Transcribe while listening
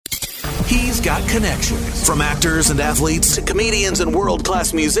He's got connections. From actors and athletes to comedians and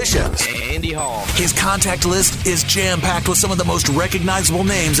world-class musicians. Andy Hall. His contact list is jam-packed with some of the most recognizable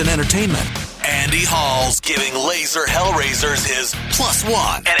names in entertainment. Andy Hall's giving Laser Hellraisers his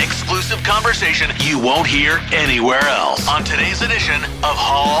 +1. An exclusive conversation you won't hear anywhere else on today's edition of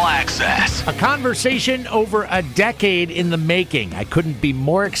Hall Access. A conversation over a decade in the making. I couldn't be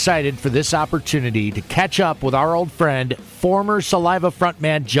more excited for this opportunity to catch up with our old friend, former Saliva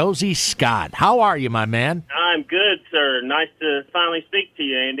frontman Josie Scott. How are you, my man? I'm good, sir. Nice to finally speak to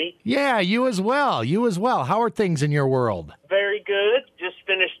you, Andy. Yeah, you as well. You as well. How are things in your world? Very good. Just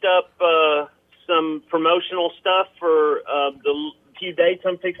finished up some promotional stuff for the few dates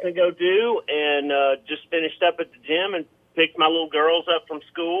I'm fixing to go do, and just finished up at the gym and picked my little girls up from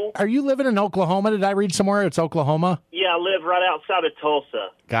school. Are you living in Oklahoma? Did I read somewhere it's Oklahoma? Yeah, I live right outside of Tulsa.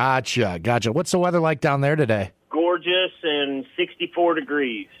 Gotcha. What's the weather like down there today? Gorgeous and 64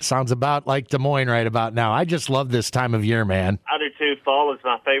 degrees. Sounds about like Des Moines right about now. I just love this time of year, man. I do too. Fall is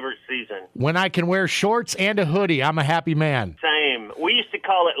my favorite season. When I can wear shorts and a hoodie, I'm a happy man. Same. We used to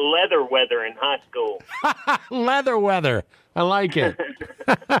call it leather weather in high school. Leather weather. I like it.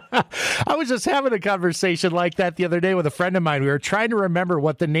 I was just having a conversation like that the other day with a friend of mine. We were trying to remember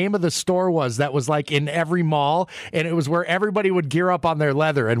what the name of the store was that was like in every mall, and it was where everybody would gear up on their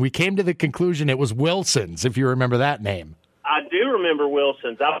leather. And we came to the conclusion it was Wilson's, if you remember that name. I do remember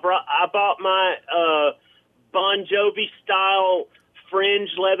Wilson's. I bought my Bon Jovi style fringe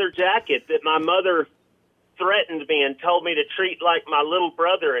leather jacket that my mother threatened me and told me to treat like my little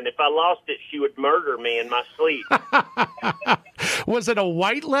brother, and if I lost it, she would murder me in my sleep. Was it a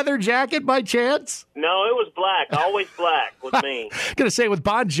white leather jacket by chance? No, it was black. Always black with me. Going to say, with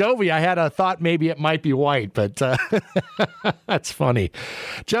Bon Jovi, I had a thought maybe it might be white, but that's funny.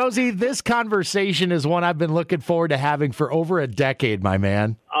 Josie, this conversation is one I've been looking forward to having for over a decade, my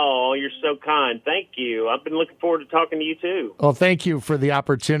man. Oh, you're so kind. Thank you. I've been looking forward to talking to you, too. Well, thank you for the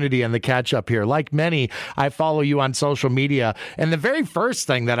opportunity and the catch-up here. Like many, I follow you on social media, and the very first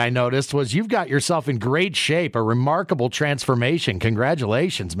thing that I noticed was you've got yourself in great shape, a remarkable transformation.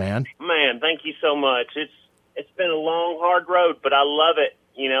 Congratulations, man. Man, thank you so much. It's been a long, hard road, but I love it.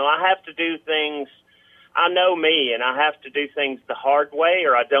 You know, I have to do things. I know me, and I have to do things the hard way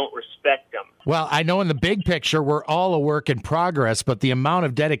or I don't respect them. Well, I know in the big picture, we're all a work in progress, but the amount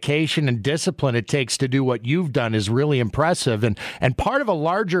of dedication and discipline it takes to do what you've done is really impressive and part of a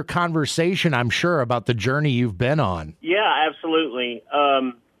larger conversation, I'm sure, about the journey you've been on. Yeah, absolutely.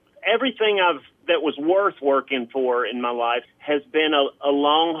 Everything that was worth working for in my life has been a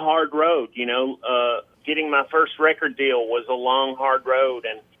long, hard road. You know, getting my first record deal was a long, hard road,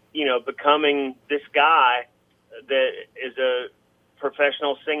 and you know, becoming this guy that is a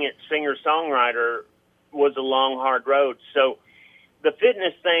professional singer-songwriter was a long, hard road. So the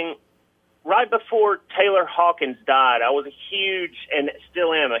fitness thing, right before Taylor Hawkins died, I was a huge, and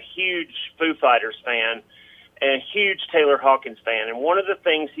still am, a huge Foo Fighters fan and a huge Taylor Hawkins fan. And one of the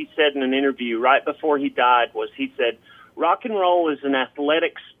things he said in an interview right before he died was he said, rock and roll is an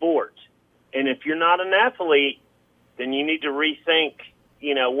athletic sport. And if you're not an athlete, then you need to rethink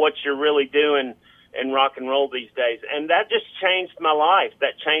you know, what you're really doing in rock and roll these days. And that just changed my life.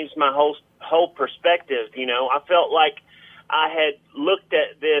 That changed my whole perspective. You know, I felt like I had looked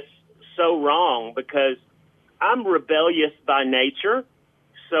at this so wrong because I'm rebellious by nature.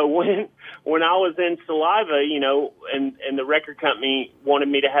 So when I was in Saliva, you know, and the record company wanted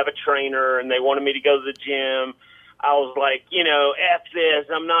me to have a trainer and they wanted me to go to the gym, I was like, you know, F this,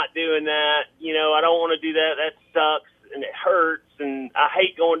 I'm not doing that. You know, I don't want to do that. That sucks and it hurts and I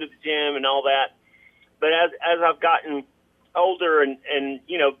hate going to the gym and all that. But as I've gotten older and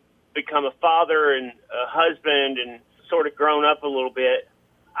you know, become a father and a husband and sort of grown up a little bit,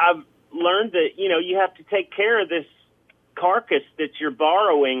 I've learned that, you know, you have to take care of this carcass that you're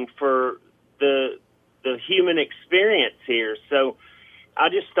borrowing for the human experience here. So I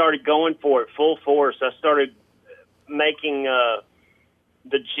just started going for it full force. I started making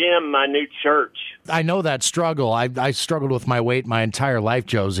the gym my new church. I know that struggle. I struggled with my weight my entire life,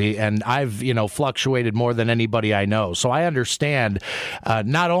 Josie, and I've, you know, fluctuated more than anybody I know. So I understand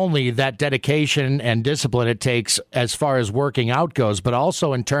not only that dedication and discipline it takes as far as working out goes, but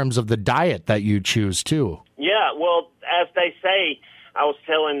also in terms of the diet that you choose too. Yeah, well, as they say, I was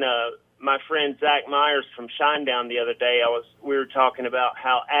telling my friend Zach Myers from Shinedown the other day, we were talking about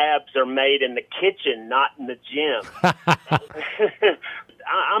how abs are made in the kitchen, not in the gym.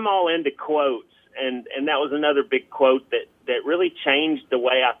 I'm all into quotes, and that was another big quote that really changed the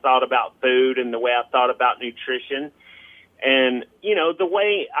way I thought about food and the way I thought about nutrition. And, you know, the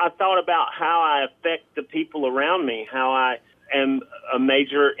way I thought about how I affect the people around me, how I am a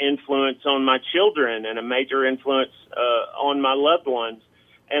major influence on my children and a major influence on my loved ones.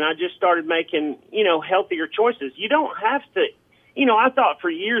 And I just started making, healthier choices. You don't have to, I thought for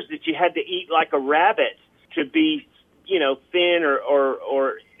years that you had to eat like a rabbit to be, thin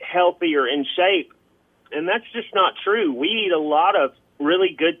or healthy or in shape. And that's just not true. We eat a lot of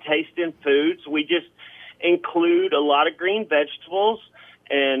really good tasting foods. We just include a lot of green vegetables,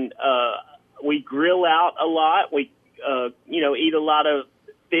 and we grill out a lot. We, eat a lot of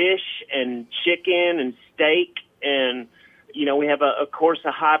fish and chicken and steak, and, we have, of course,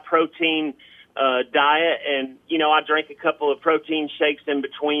 a high-protein diet, and, I drink a couple of protein shakes in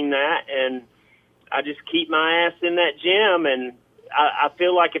between that, and I just keep my ass in that gym, and I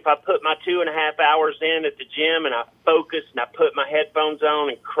feel like if I put my 2.5 hours in at the gym and I focus and I put my headphones on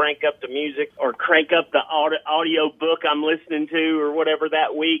and crank up the music or crank up the audio book I'm listening to or whatever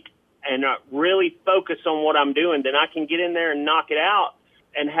that week and really focus on what I'm doing, then I can get in there and knock it out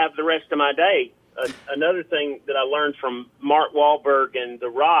and have the rest of my day. Another thing that I learned from Mark Wahlberg and The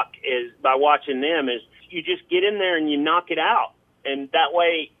Rock is by watching them is you just get in there and you knock it out. And that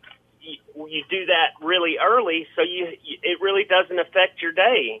way you do that really early, so it really doesn't affect your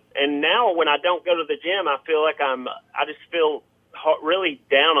day. And now when I don't go to the gym, I feel like I just feel really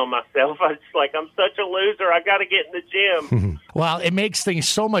down on myself. I just like, I'm such a loser. I got to get in the gym. Well, it makes things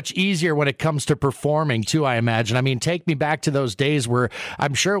so much easier when it comes to performing too, I imagine. I mean, take me back to those days where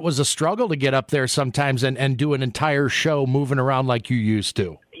I'm sure it was a struggle to get up there sometimes and do an entire show moving around like you used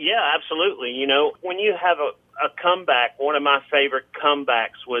to. Yeah, absolutely. When you have a comeback, one of my favorite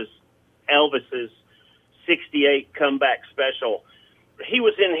comebacks was Elvis's 68 comeback special. He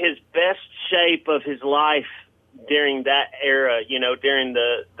was in his best shape of his life during that era, during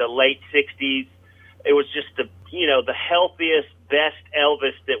the late 60s. It was just the healthiest, best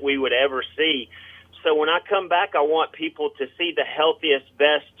Elvis that we would ever see. So when I come back, I want people to see the healthiest,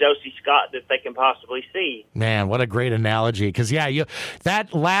 best Josie Scott that they can possibly see. Man, what a great analogy. Because,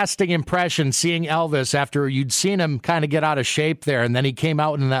 that lasting impression, seeing Elvis after you'd seen him kind of get out of shape there, and then he came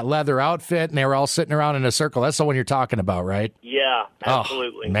out in that leather outfit, and they were all sitting around in a circle. That's the one you're talking about, right? Yeah,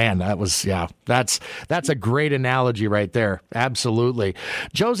 absolutely. Oh, man, that's a great analogy right there. Absolutely.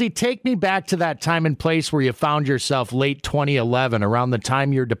 Josie, take me back to that time and place where you found yourself late 2011, around the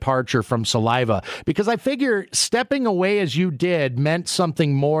time your departure from Saliva. Because I figure stepping away as you did meant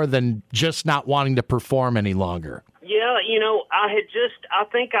something more than just not wanting to perform any longer. Yeah, I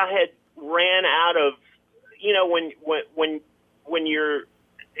think I had ran out of, when you're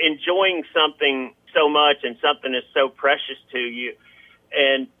enjoying something so much and something is so precious to you,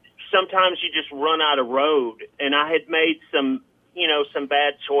 and sometimes you just run out of road. And I had made some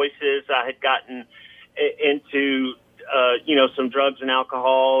bad choices. I had gotten into, some drugs and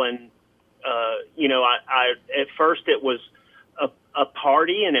alcohol, and I at first it was a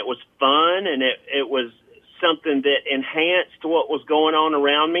party, and it was fun, and it was something that enhanced what was going on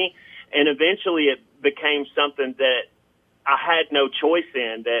around me, and eventually it became something that I had no choice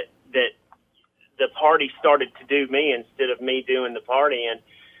in, that the party started to do me instead of me doing the party, and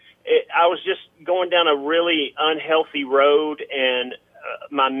I was just going down a really unhealthy road, and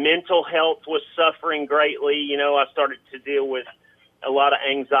my mental health was suffering greatly. I started to deal with a lot of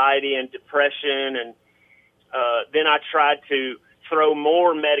anxiety and depression, and then I tried to throw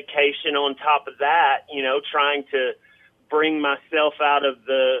more medication on top of that, trying to bring myself out of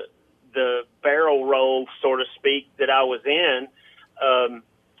the barrel roll, so to speak, that I was in,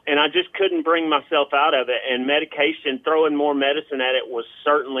 and I just couldn't bring myself out of it, and medication, throwing more medicine at it, was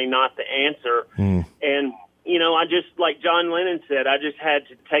certainly not the answer. And I just, like John Lennon said, I just had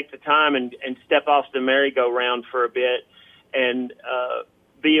to take the time and step off the merry-go-round for a bit, and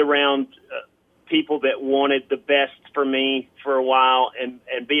be around people that wanted the best for me for a while, and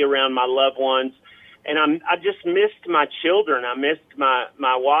be around my loved ones. And I just missed my children. I missed my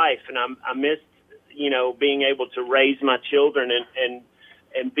wife, and I missed, being able to raise my children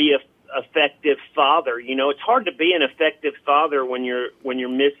and be a effective father. It's hard to be an effective father when you're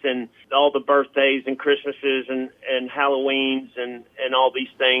missing all the birthdays and Christmases and Halloweens and all these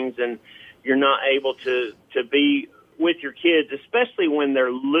things, and you're not able to be with your kids, especially when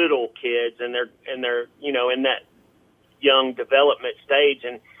they're little kids and they're in that young development stage.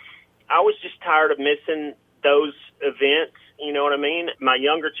 And I was just tired of missing those events. You know what I mean? My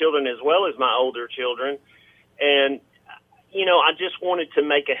younger children as well as my older children. And I just wanted to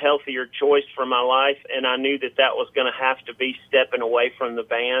make a healthier choice for my life, and I knew that was going to have to be stepping away from the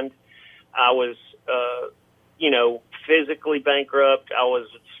band. I was, physically bankrupt. I was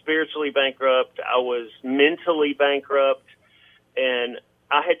spiritually bankrupt. I was mentally bankrupt, and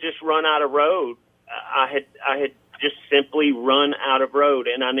I had just run out of road. I had just simply run out of road.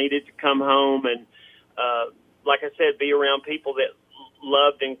 And I needed to come home and, like I said, be around people that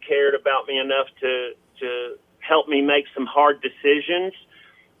loved and cared about me enough to help me make some hard decisions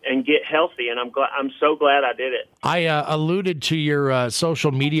and get healthy. And I'm so glad I did it. I alluded to your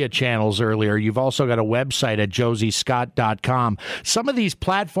social media channels earlier. You've also got a website at josiescott.com. Some of these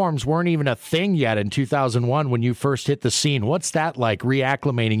platforms weren't even a thing yet in 2001 when you first hit the scene. What's that like,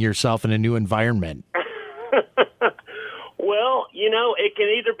 reacclimating yourself in a new environment? Well, it can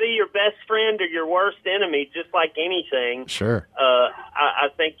either be your best friend or your worst enemy, just like anything. Sure. I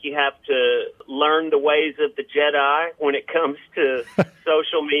think you have to learn the ways of the Jedi when it comes to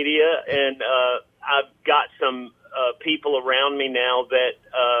social media. And I've got some people around me now that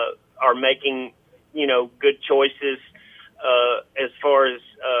are making, good choices as far as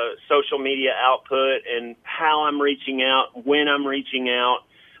social media output and how I'm reaching out, when I'm reaching out.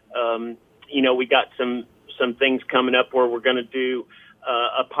 We got some things coming up where we're going to do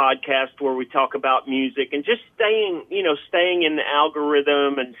a podcast where we talk about music and just staying in the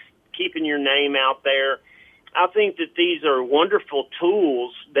algorithm and keeping your name out there. I think that these are wonderful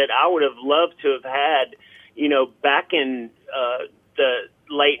tools that I would have loved to have had, back in the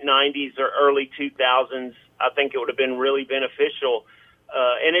late 90s or early 2000s. I think it would have been really beneficial.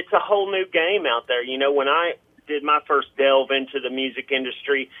 And it's a whole new game out there. When I did my first delve into the music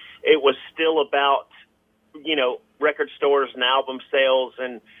industry, it was still about record stores and album sales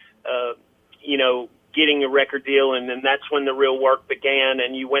and, getting a record deal. And then that's when the real work began.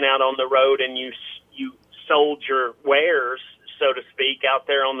 And you went out on the road and you sold your wares, so to speak, out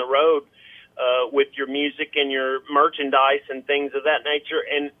there on the road, with your music and your merchandise and things of that nature.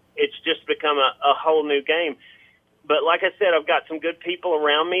 And it's just become a whole new game. But like I said, I've got some good people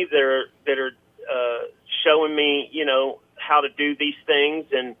around me that are showing me, how to do these things.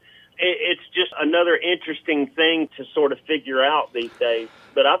 And it's just another interesting thing to sort of figure out these days.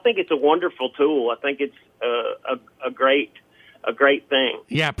 But I think it's a wonderful tool. I think it's a great thing.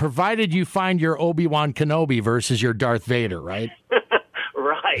 Yeah, provided you find your Obi-Wan Kenobi versus your Darth Vader, right?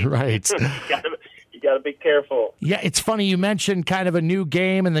 Right. Right. You got to be careful. Yeah, it's funny. You mentioned kind of a new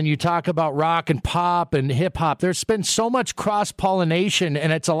game, and then you talk about rock and pop and hip hop. There's been so much cross-pollination,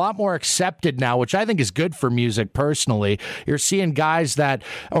 and it's a lot more accepted now, which I think is good for music personally. You're seeing guys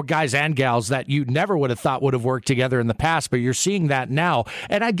and gals that you never would have thought would have worked together in the past, but you're seeing that now.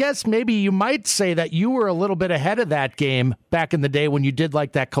 And I guess maybe you might say that you were a little bit ahead of that game back in the day when you did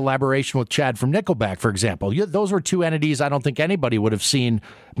like that collaboration with Chad from Nickelback, for example. Those were two entities I don't think anybody would have seen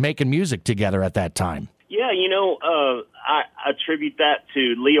making music together at that time. Yeah, I attribute that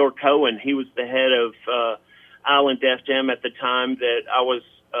to Leor Cohen. He was the head of Island Def Jam at the time that I was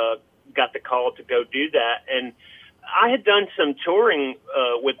got the call to go do that. And I had done some touring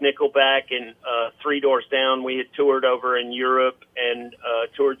with Nickelback and Three Doors Down. We had toured over in Europe and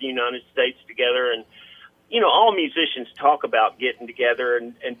toured the United States together. And, all musicians talk about getting together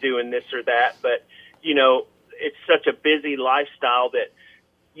and doing this or that. But, it's such a busy lifestyle that,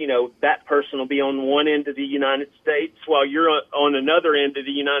 that person will be on one end of the United States while you're on another end of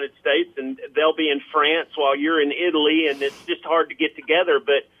the United States, and they'll be in France while you're in Italy, and it's just hard to get together.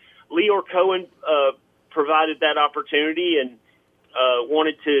 But Leor Cohen provided that opportunity and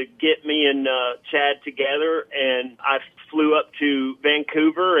wanted to get me and Chad together, and I flew up to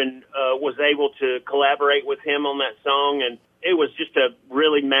Vancouver and was able to collaborate with him on that song, and it was just a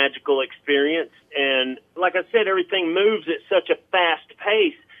really magical experience. And like I said, everything moves at such a fast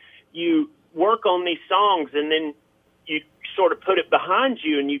pace. You work on these songs and then you sort of put it behind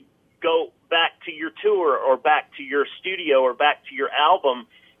you and you go back to your tour or back to your studio or back to your album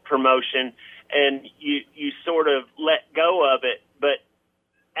promotion, and you sort of let go of it. But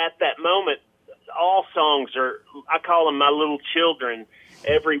at that moment, all songs I call them my little children.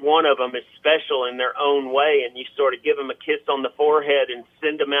 Every one of them is special in their own way, and you sort of give them a kiss on the forehead and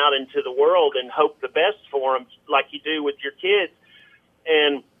send them out into the world and hope the best for them like you do with your kids.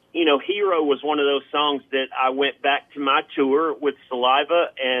 And, Hero was one of those songs that I went back to my tour with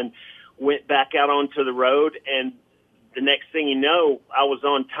Saliva and went back out onto the road. And the next thing you know, I was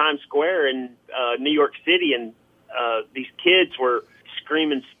on Times Square in New York City, and these kids were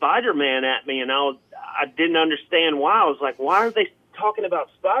screaming Spider-Man at me, and I didn't understand why. I was like, why are they talking about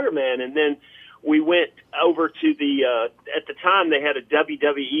Spider-Man? And then we went over to at the time they had a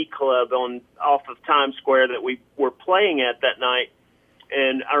WWE club off of Times Square that we were playing at that night.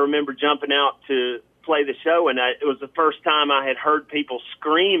 And I remember jumping out to play the show, and it was the first time I had heard people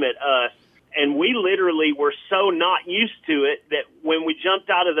scream at us. And we literally were so not used to it that when we jumped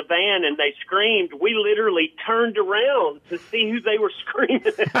out of the van and they screamed, we literally turned around to see who they were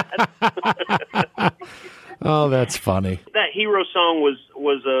screaming at. Oh, that's funny. That Hero song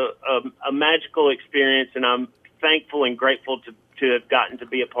was a magical experience, and I'm thankful and grateful to have gotten to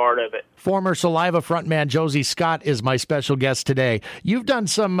be a part of it. Former Saliva frontman Josie Scott is my special guest today. You've done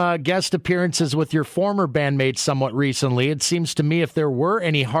some guest appearances with your former bandmates somewhat recently. It seems to me if there were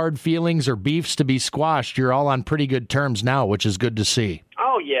any hard feelings or beefs to be squashed, you're all on pretty good terms now, which is good to see.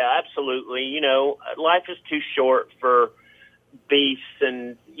 Oh, yeah, absolutely. You know, life is too short for beefs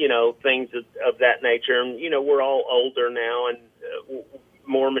and, you know, things of that nature. And, you know, we're all older now and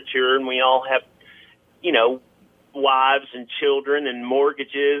more mature, and we all have, you know, wives and children and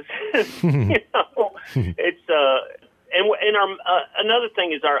mortgages. You know, it's and our another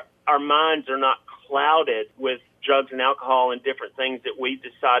thing is our minds are not clouded with drugs and alcohol and different things that we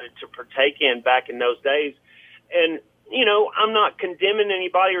decided to partake in back in those days. And you know, I'm not condemning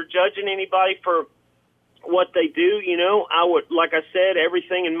anybody or judging anybody for what they do. You know, I would, like I said,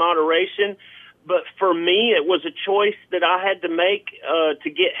 everything in moderation. But for me, it was a choice that I had to make to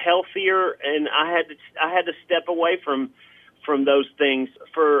get healthier, and I had to step away from those things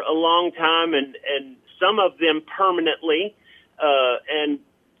for a long time, and some of them permanently. And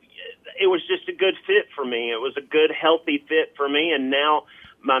it was just a good fit for me. It was a good, healthy fit for me, and now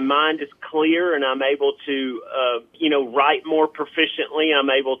my mind is clear, and I'm able to, you know, write more proficiently.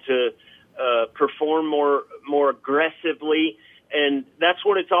 I'm able to perform more aggressively. And that's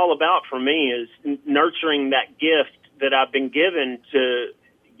what it's all about for me, is nurturing that gift that I've been given to,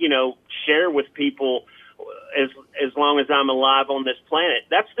 you know, share with people as long as I'm alive on this planet.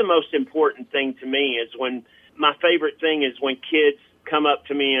 That's the most important thing to me. Is when my favorite thing is when kids come up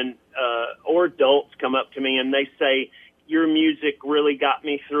to me and or adults come up to me and they say, your music really got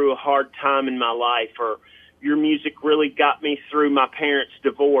me through a hard time in my life, or your music really got me through my parents'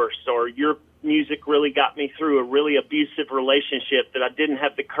 divorce, or your music really got me through a really abusive relationship that I didn't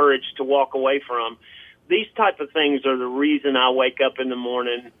have the courage to walk away from. These type of things are the reason I wake up in the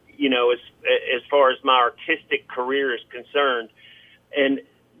morning, you know, as far as my artistic career is concerned. And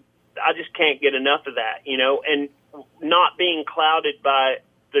I just can't get enough of that, you know, and not being clouded by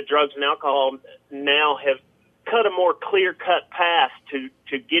the drugs and alcohol now have cut a more clear-cut path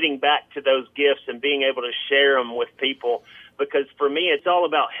to getting back to those gifts and being able to share them with people. Because for me, it's all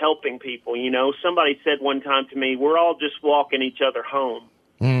about helping people. You know, somebody said one time to me, we're all just walking each other home.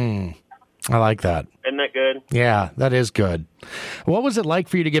 I like that. Isn't that good? Yeah, that is good. What was it like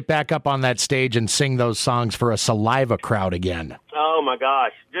for you to get back up on that stage and sing those songs for a Saliva crowd again? Oh, my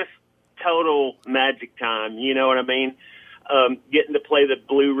gosh. Just total magic time. You know what I mean? Getting to play the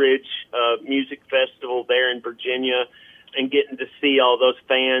Blue Ridge Music Festival there in Virginia and getting to see all those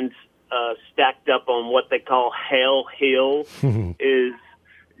fans stacked up on what they call Hell Hill is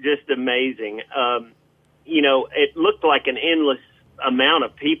just amazing. You know, it looked like an endless amount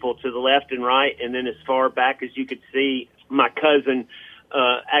of people to the left and right, and then as far back as you could see, my cousin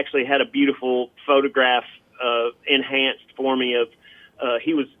actually had a beautiful photograph enhanced for me of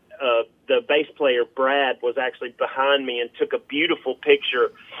he was the bass player Brad was actually behind me and took a beautiful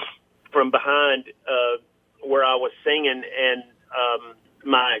picture from behind where I was singing, and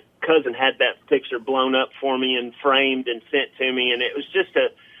my cousin had that picture blown up for me and framed and sent to me, and it was just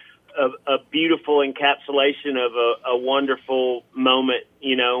a beautiful encapsulation of a wonderful moment,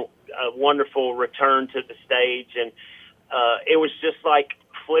 you know, a wonderful return to the stage. And it was just like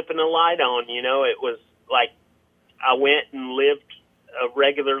flipping a light on, you know. It was like I went and lived a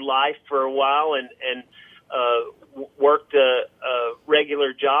regular life for a while and worked a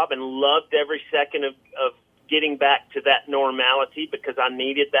regular job and loved every second of getting back to that normality, because I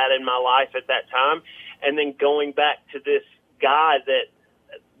needed that in my life at that time. And then going back to this guy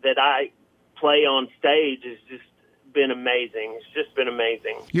that I play on stage has just been amazing. It's just been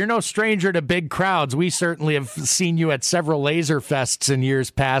amazing. You're no stranger to big crowds. We certainly have seen you at several Laser Fests in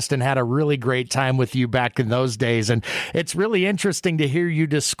years past and had a really great time with you back in those days. And it's really interesting to hear you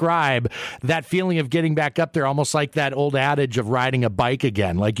describe that feeling of getting back up there, almost like that old adage of riding a bike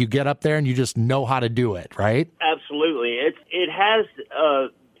again. Like you get up there and you just know how to do it, right? Absolutely. It has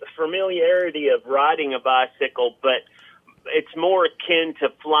familiarity of riding a bicycle, but it's more akin to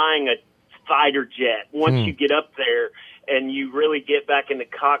flying a fighter jet. Once you get up there and you really get back in the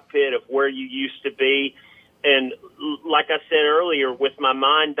cockpit of where you used to be. And like I said earlier, with my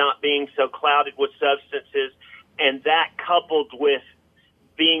mind not being so clouded with substances, and that coupled with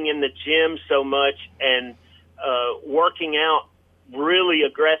being in the gym so much and working out really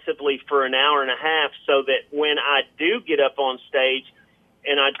aggressively for an hour and a half, so that when I do get up on stage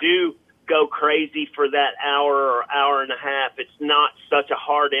and I do go crazy for that hour or hour and a half, it's not such a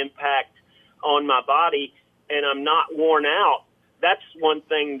hard impact on my body and I'm not worn out. That's one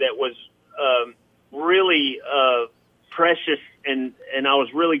thing that was really precious, and I was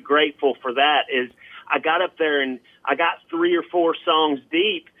really grateful for that, is I got up there and I got 3 or 4 songs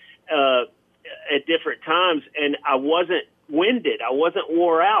deep at different times, and I wasn't winded. I wasn't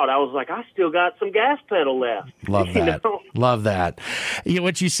wore out. I was like, I still got some gas pedal left. Love that. Love that.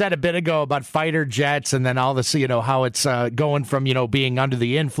 What you said a bit ago about fighter jets, and then all this, how it's going from, being under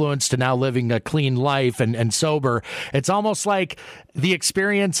the influence to now living a clean life and sober. It's almost like the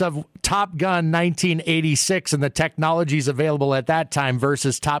experience of Top Gun 1986 and the technologies available at that time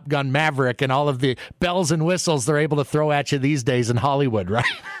versus Top Gun Maverick and all of the bells and whistles they're able to throw at you these days in Hollywood, right?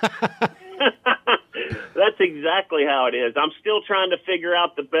 That's exactly how it is. I'm still trying to figure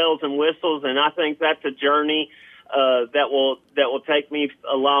out the bells and whistles, and I think that's a journey that will take me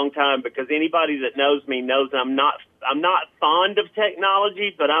a long time, because anybody that knows me knows I'm not fond of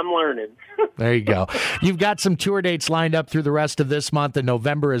technology, but I'm learning. There you go. You've got some tour dates lined up through the rest of this month and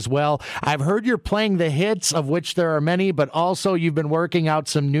November as well. I've heard you're playing the hits, of which there are many, but also you've been working out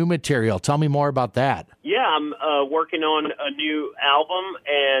some new material. Tell me more about that. Yeah, I'm working on a new album,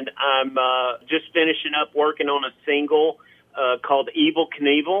 and I'm just finishing up working on a single called Evel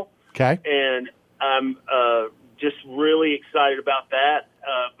Knievel. Okay. And I'm just really excited about that.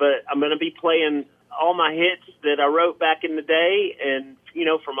 But I'm going to be playing all my hits that I wrote back in the day, and,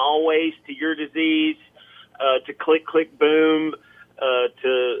 from Always to Your Disease, to Click, Click, Boom,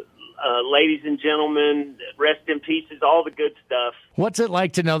 to Ladies and Gentlemen, Rest in Pieces, all the good stuff. What's it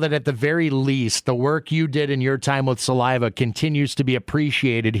like to know that at the very least, the work you did in your time with Saliva continues to be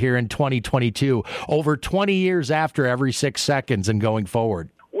appreciated here in 2022, over 20 years after Every 6 Seconds and going forward?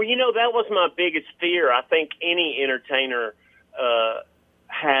 Well, that was my biggest fear. I think any entertainer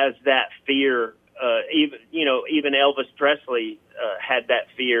has that fear. Even Elvis Presley had that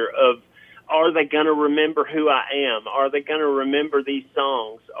fear of, are they going to remember who I am? Are they going to remember these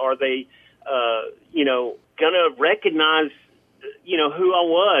songs? Are they, going to recognize, who I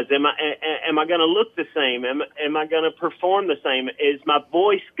was? Am I going to look the same? Am I going to perform the same? Is my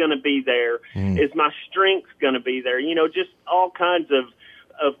voice going to be there? Is my strength going to be there? Just all kinds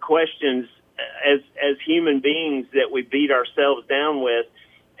of questions as human beings that we beat ourselves down with.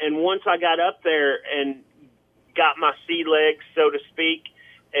 And once I got up there and got my sea legs, so to speak,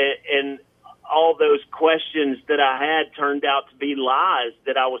 and all those questions that I had turned out to be lies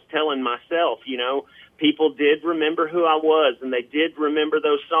that I was telling myself. People did remember who I was, and they did remember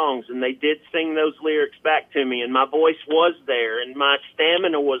those songs, and they did sing those lyrics back to me, and my voice was there, and my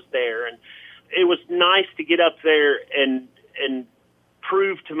stamina was there, and it was nice to get up there and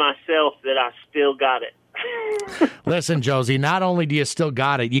prove to myself that I still got it. Listen, Josie, not only do you still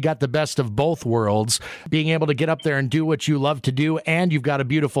got it, you got the best of both worlds, being able to get up there and do what you love to do, and you've got a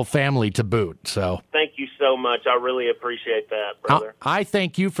beautiful family to boot. So thank you so much. I really appreciate that, brother. I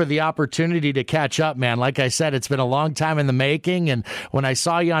thank you for the opportunity to catch up, man. Like I said, it's been a long time in the making, and when I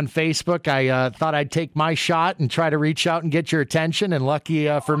saw you on Facebook, I thought I'd take my shot and try to reach out and get your attention, and lucky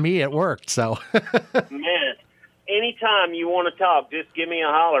for me, it worked. So, man. Anytime you want to talk, just give me a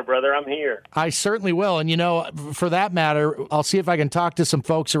holler, brother. I'm here. I certainly will. And, for that matter, I'll see if I can talk to some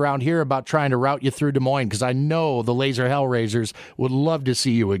folks around here about trying to route you through Des Moines, because I know the Laser Hellraisers would love to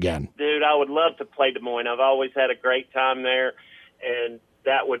see you again. Dude, I would love to play Des Moines. I've always had a great time there, and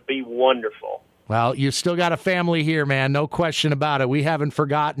that would be wonderful. Well, you still got a family here, man. No question about it. We haven't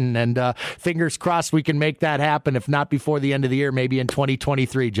forgotten, and fingers crossed we can make that happen, if not before the end of the year, maybe in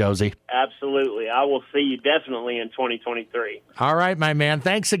 2023, Josie. Absolutely. I will see you definitely in 2023. All right, my man.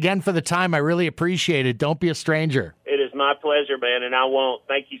 Thanks again for the time. I really appreciate it. Don't be a stranger. It is my pleasure, man, and I won't.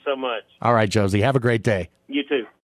 Thank you so much. All right, Josie. Have a great day. You too.